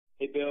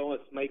Bill.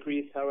 It's Mike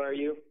Reese. How are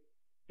you?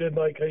 Good,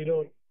 Mike. How you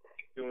doing?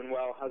 Doing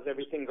well. How's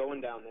everything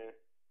going down there?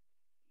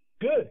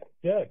 Good.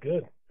 Yeah,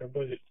 good.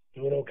 Everybody's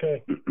doing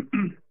okay.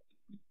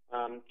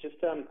 I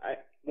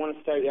want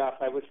to start you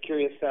off. I was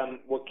curious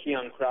what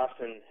Keon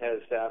Crofton has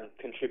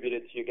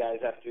contributed to you guys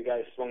after you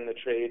guys swung the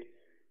trade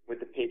with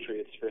the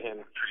Patriots for him.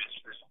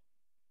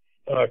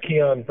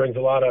 Keon brings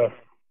a lot of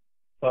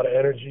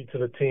energy to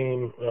the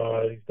team.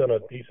 He's done a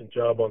decent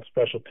job on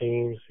special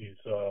teams. He's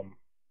a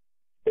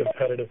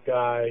competitive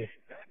guy.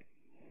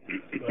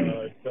 He's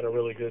been a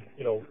really good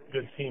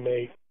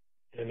teammate,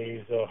 and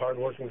he's a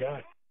hardworking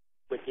guy.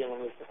 With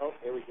dealing with, oh,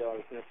 there we go. I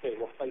was going to say,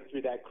 we'll fight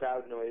through that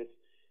crowd noise.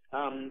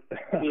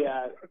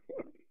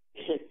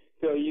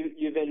 So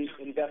you've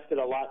invested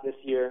a lot this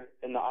year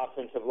in the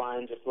offensive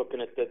line, just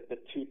looking at the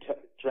two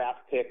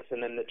draft picks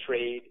and then the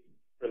trade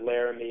for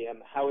Laramie.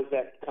 How has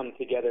that come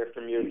together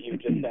from your view,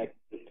 just that?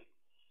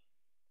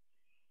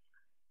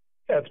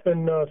 Yeah,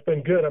 it's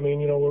been good. I mean,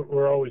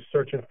 we're always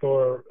searching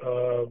for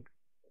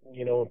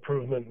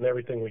improvement in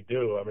everything we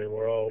do. I mean,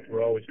 we're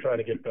always trying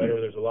to get better.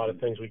 There's a lot of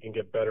things we can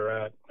get better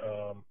at.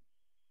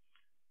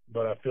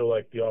 But I feel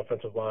like the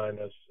offensive line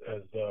has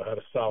had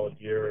a solid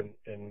year,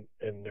 and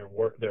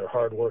they're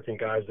hard-working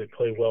guys. They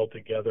play well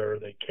together.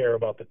 They care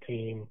about the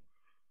team.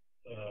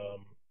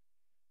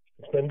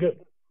 It's been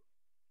good.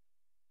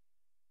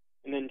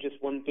 And then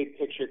just one big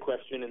picture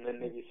question, and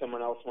then maybe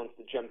someone else wants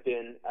to jump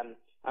in.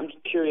 I'm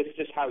just curious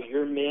just how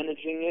you're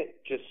managing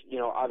it. Just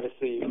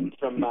obviously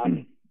from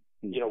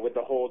with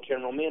the whole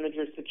general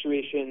manager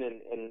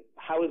situation, and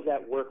how does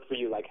that work for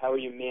you? Like, how are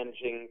you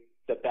managing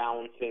the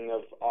balancing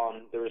of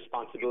the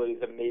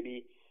responsibilities of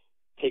maybe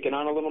taking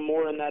on a little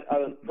more in that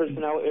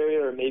personnel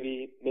area, or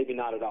maybe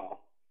not at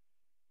all?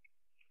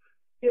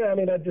 Yeah, I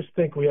mean, I just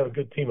think we have a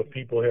good team of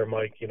people here,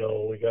 Mike. We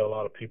got a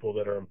lot of people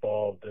that are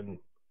involved in,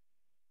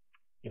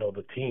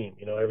 the team.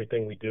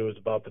 Everything we do is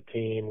about the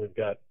team. We've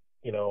got,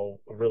 a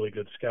really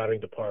good scouting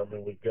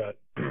department. We've got,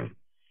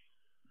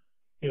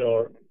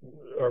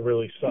 a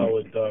really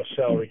solid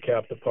salary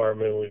cap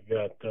department. We've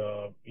got,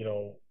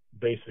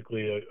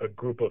 basically a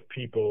group of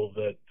people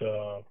that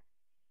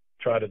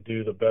try to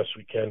do the best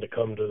we can to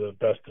come to the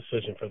best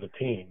decision for the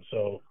team.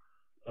 So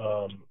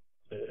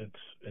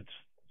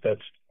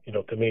that's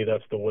to me,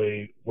 that's the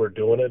way we're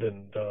doing it,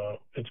 and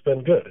it's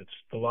been good. It's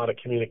a lot of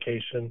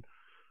communication,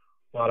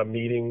 a lot of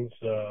meetings,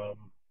 and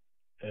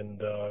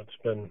it's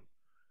been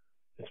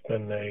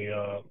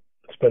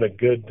a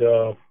good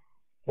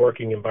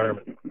working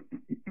environment.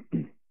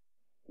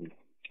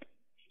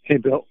 Hey,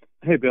 Bill.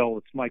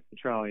 It's Mike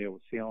Petralia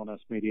with CLNS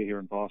Media here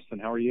in Boston.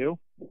 How are you?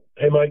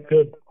 Hey, Mike.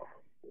 Good.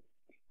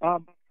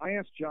 I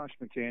asked Josh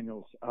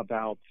McDaniels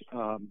about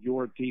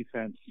your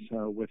defense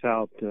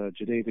without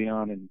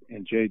Jadeveon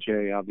and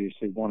JJ,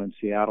 obviously one in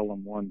Seattle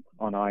and one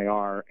on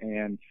IR.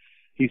 And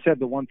he said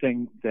the one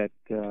thing that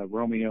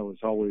Romeo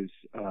has always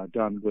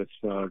done with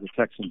the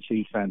Texans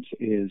defense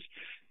is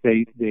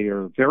they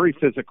are very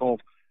physical.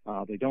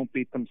 They don't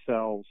beat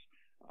themselves.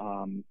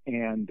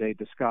 And they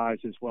disguise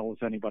as well as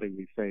anybody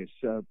we face.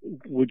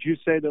 Would you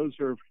say those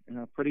are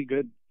pretty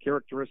good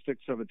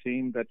characteristics of a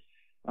team that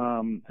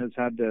has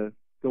had to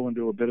go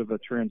into a bit of a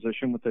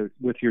transition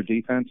with your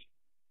defense?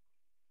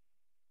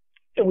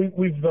 Yeah,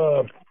 we've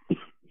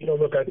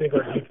look, I think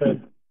our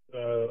defense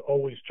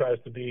always tries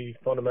to be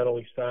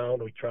fundamentally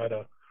sound. We try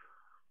to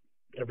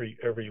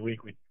every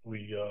week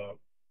we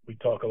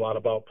talk a lot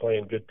about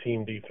playing good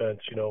team defense.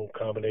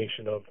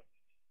 Combination of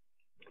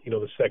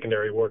the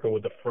secondary working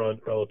with the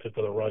front relative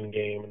to the run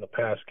game and the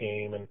pass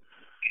game. And,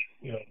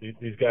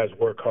 these guys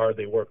work hard.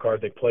 They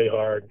play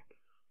hard.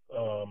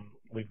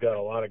 We've got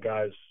a lot of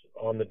guys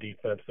on the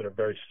defense that are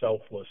very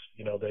selfless.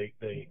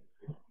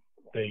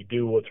 They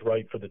do what's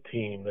right for the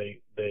team.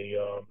 They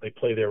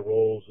play their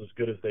roles as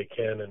good as they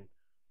can, and,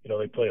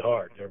 they play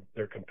hard.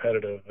 They're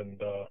competitive,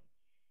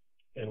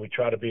 and we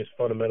try to be as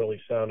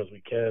fundamentally sound as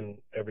we can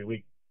every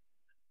week.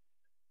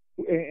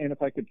 And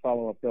if I could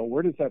follow up, Bill,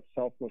 where does that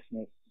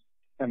selflessness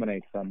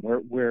emanate from?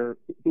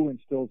 Who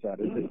instills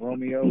that? Is it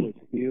Romeo? Is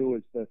it you?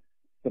 Is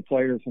the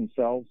players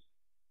themselves?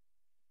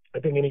 I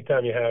think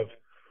anytime you have,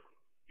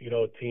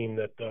 a team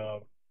that,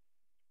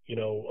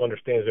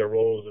 understands their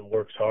roles and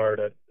works hard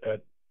at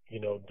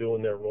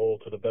doing their role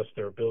to the best of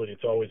their ability,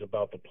 it's always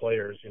about the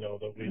players,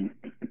 that we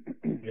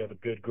have a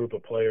good group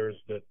of players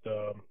that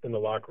in the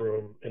locker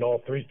room in all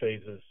three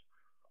phases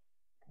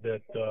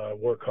that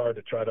work hard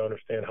to try to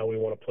understand how we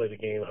want to play the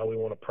game, how we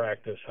want to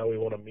practice, how we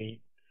want to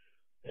meet.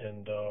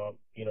 And,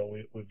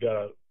 we've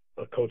got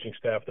a coaching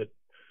staff that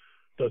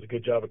does a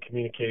good job of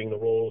communicating the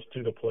roles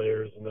to the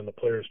players, and then the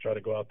players try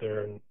to go out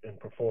there and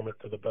perform it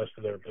to the best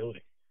of their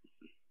ability.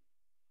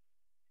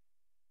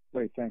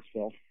 Great. Thanks,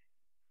 Phil.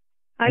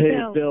 Hi,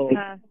 Bill.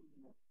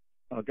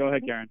 Go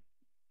ahead, Karen.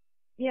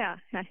 Yeah,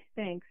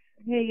 thanks.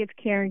 Hey, it's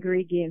Karen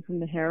Gregian from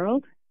the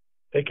Herald.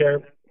 Hey,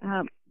 Karen.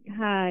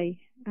 Hi.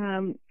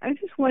 I was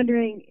just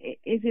wondering,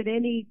 is it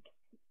any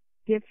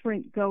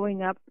different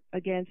going up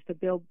against a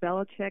Bill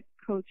Belichick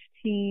coach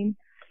team,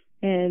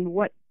 and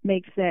what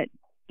makes that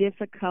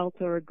difficult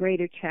or a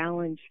greater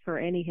challenge for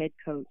any head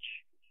coach?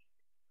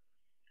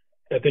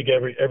 I think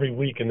every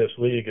week in this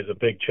league is a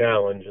big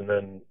challenge, and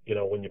then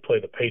when you play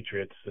the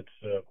Patriots, it's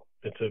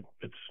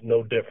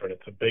no different.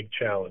 It's a big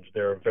challenge.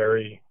 They're a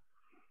very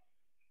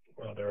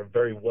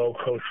well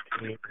coached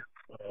team.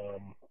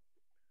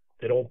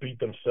 They don't beat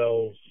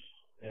themselves,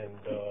 and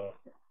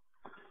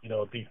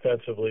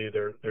defensively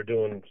they're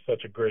doing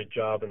such a great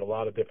job in a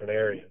lot of different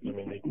areas. I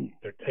mean,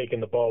 they're taking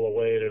the ball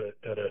away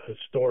at a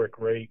historic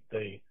rate.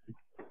 They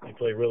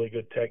play really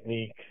good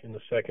technique in the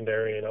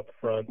secondary and up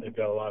front. They've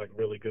got a lot of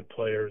really good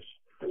players,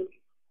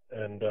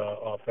 and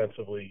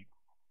offensively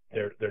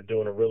they're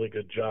doing a really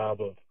good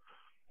job of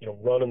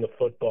running the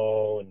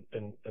football,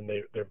 and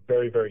they're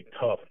very, very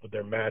tough with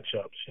their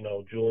matchups.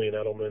 Julian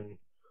Edelman,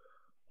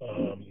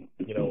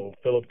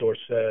 Philip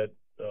Dorsett,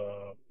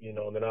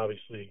 and then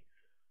obviously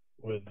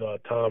with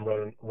Tom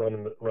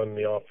running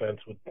the offense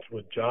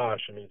with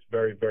Josh. I mean, it's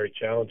very, very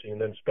challenging.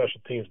 And then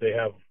special teams, they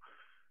have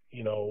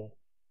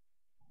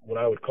what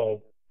I would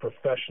call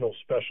professional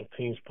special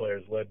teams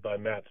players led by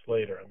Matt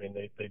Slater. I mean,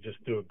 they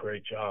just do a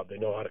great job. They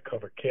know how to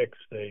cover kicks.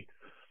 They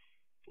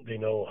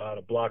know how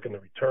to block in the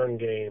return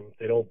game.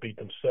 They don't beat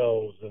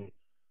themselves, and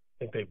I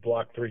think they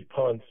blocked 3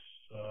 punts.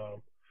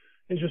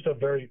 It's just a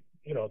very,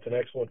 it's an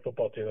excellent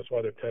football team. That's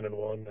why they're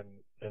 10-1,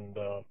 and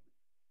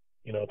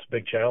it's a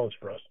big challenge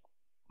for us.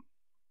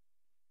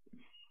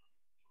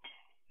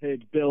 Hey,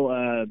 Bill,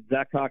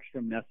 Zach Cox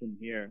from Nesson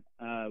here.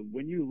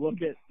 When you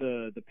look at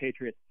the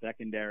Patriots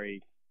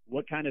secondary,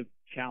 what kind of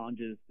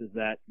challenges does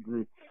that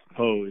group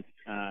pose?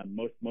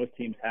 Most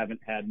teams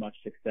haven't had much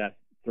success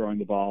throwing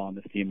the ball on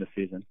this team this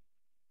season.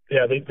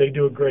 Yeah, they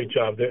do a great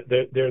job.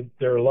 There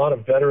are a lot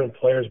of veteran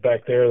players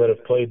back there that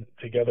have played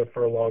together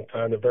for a long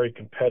time. They're very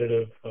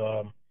competitive,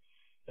 and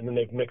then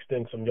they've mixed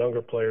in some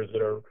younger players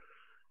that are,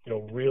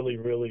 really,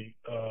 really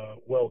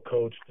well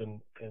coached,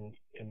 and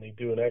they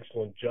do an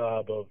excellent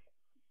job of,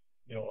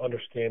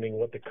 understanding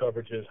what the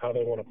coverage is, how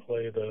they want to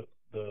play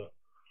the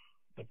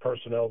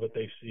personnel that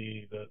they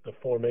see, the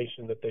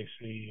formation that they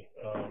see.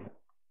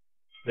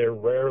 They're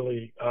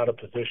rarely out of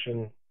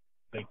position.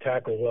 They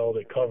tackle well,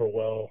 they cover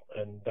well,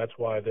 and that's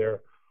why they're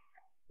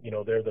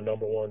the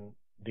number one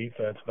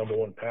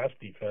pass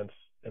defense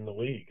in the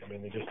league. I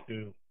mean,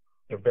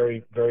 they're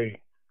very,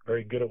 very,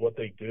 very good at what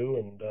they do,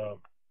 and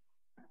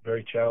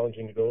very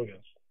challenging to go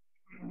against.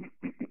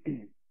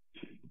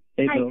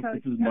 Hey, Hi, Bill,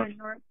 Coach. this is Mark.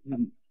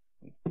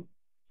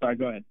 Sorry,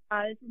 go ahead.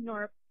 This is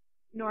Nora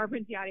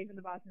Princiati from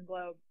the Boston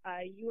Globe.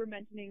 You were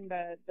mentioning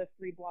the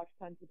 3 blocked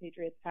punts the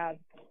Patriots have.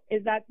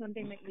 Is that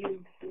something that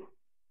you've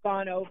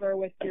gone over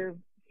with your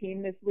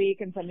team this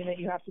week, and something that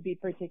you have to be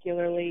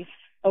particularly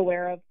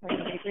aware of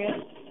playing the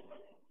Patriots?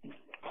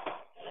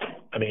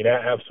 I mean,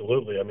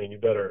 absolutely. I mean, you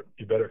better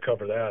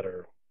cover that,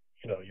 or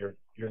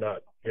you're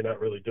not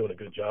really doing a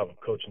good job of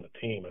coaching the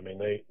team. I mean,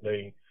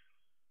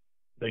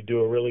 they do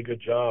a really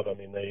good job. I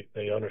mean,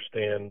 they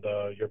understand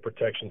your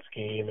protection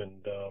scheme,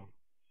 and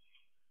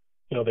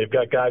they've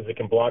got guys that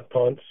can block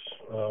punts.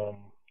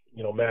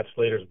 Matt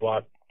Slater's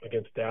block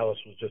against Dallas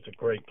was just a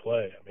great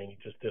play. I mean, he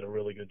just did a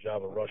really good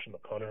job of rushing the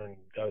punter and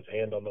got his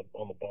hand on the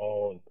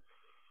ball,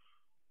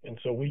 and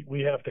so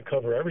we have to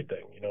cover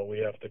everything. We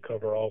have to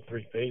cover all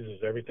 3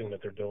 phases, everything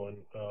that they're doing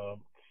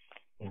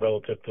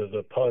relative to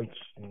the punts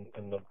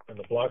and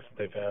the blocks that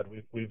they've had.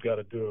 We've got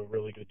to do a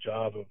really good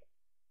job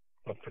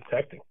of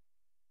protecting.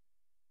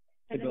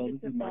 Hey, Bill,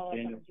 this is Mark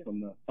Daniels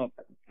from the. Oh,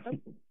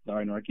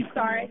 sorry, Nora.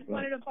 Sorry, I just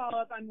wanted to follow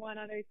up on one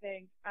other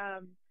thing.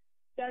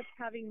 Just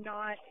having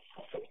not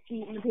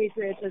beaten the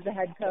Patriots as a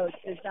head coach,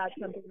 is that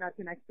something that's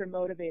an extra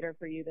motivator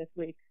for you this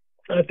week?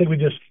 I think we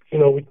just,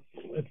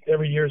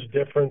 every year is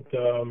different.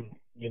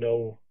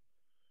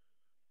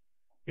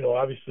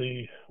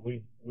 Obviously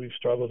we've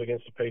struggled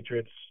against the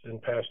Patriots in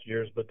past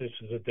years, but this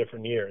is a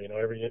different year.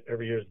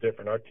 Every year is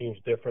different. Our team's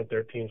different.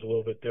 Their team's a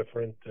little bit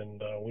different,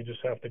 and we just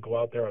have to go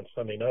out there on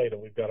Sunday night,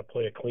 and we've got to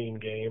play a clean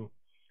game.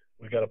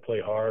 We've got to play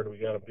hard.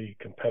 We've got to be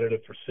competitive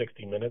for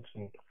 60 minutes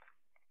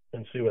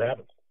and see what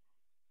happens.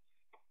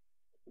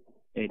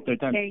 Hey, third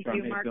time. Thank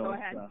you, Mark. Go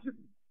ahead.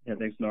 Yeah,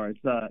 thanks, Nora.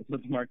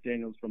 It's Mark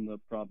Daniels from the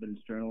Providence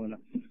Journal. And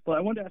well,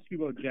 I wanted to ask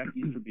you about Jack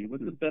Easterby.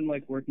 What's it been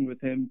like working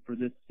with him for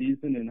this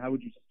season, and how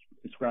would you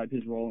describe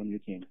his role in your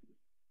team?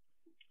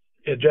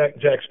 Yeah,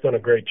 Jack's done a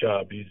great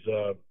job. He's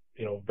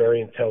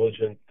very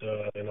intelligent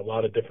in a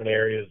lot of different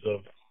areas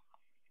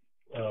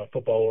of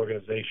football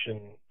organization.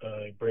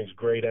 He brings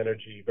great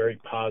energy, very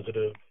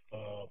positive,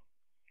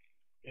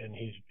 and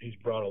he's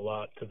brought a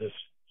lot to this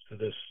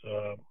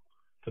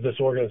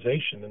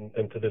organization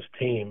and to this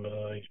team.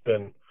 He's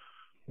been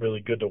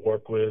really good to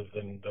work with,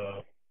 and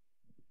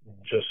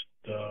just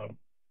a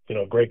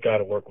great guy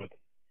to work with.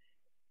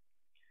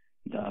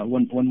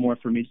 One more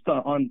for me. Just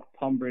on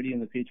Tom Brady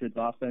and the Patriots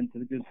offense, I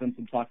think there's been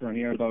some talk around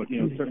here about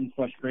certain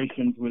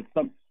frustrations with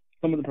some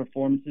of the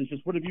performances.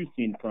 Just what have you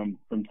seen from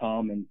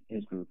Tom and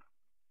his group?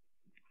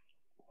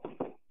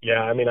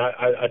 Yeah, I mean,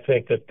 I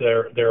think that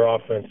their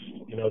offense,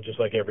 just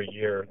like every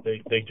year,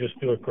 they just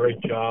do a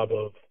great job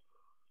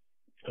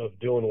of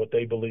doing what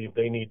they believe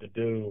they need to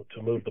do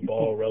to move the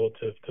ball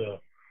relative to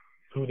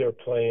who they're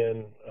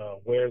playing,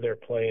 where they're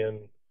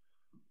playing,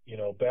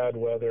 bad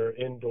weather,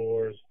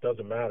 indoors,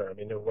 doesn't matter. I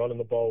mean, they're running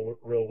the ball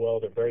real well.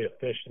 They're very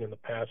efficient in the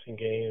passing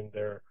game.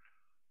 They're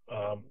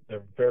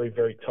very,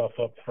 very tough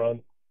up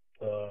front.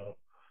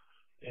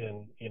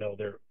 And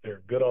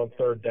they're good on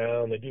third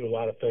down. They do a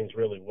lot of things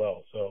really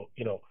well. So,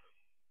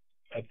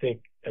 I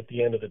think at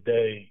the end of the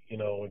day,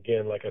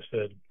 again, like I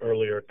said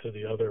earlier to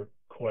the other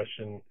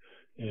question,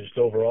 is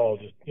overall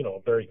just, a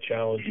very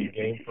challenging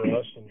game for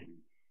us. And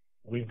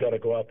we've got to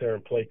go out there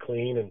and play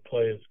clean and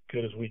play as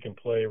good as we can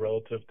play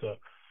relative to,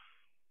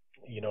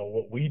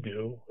 what we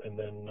do, and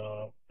then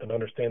and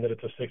understand that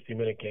it's a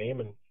 60-minute game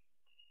and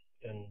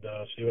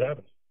see what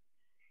happens.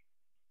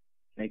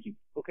 Thank you.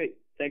 Okay.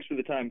 Thanks for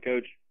the time,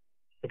 Coach.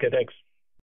 Okay, thanks.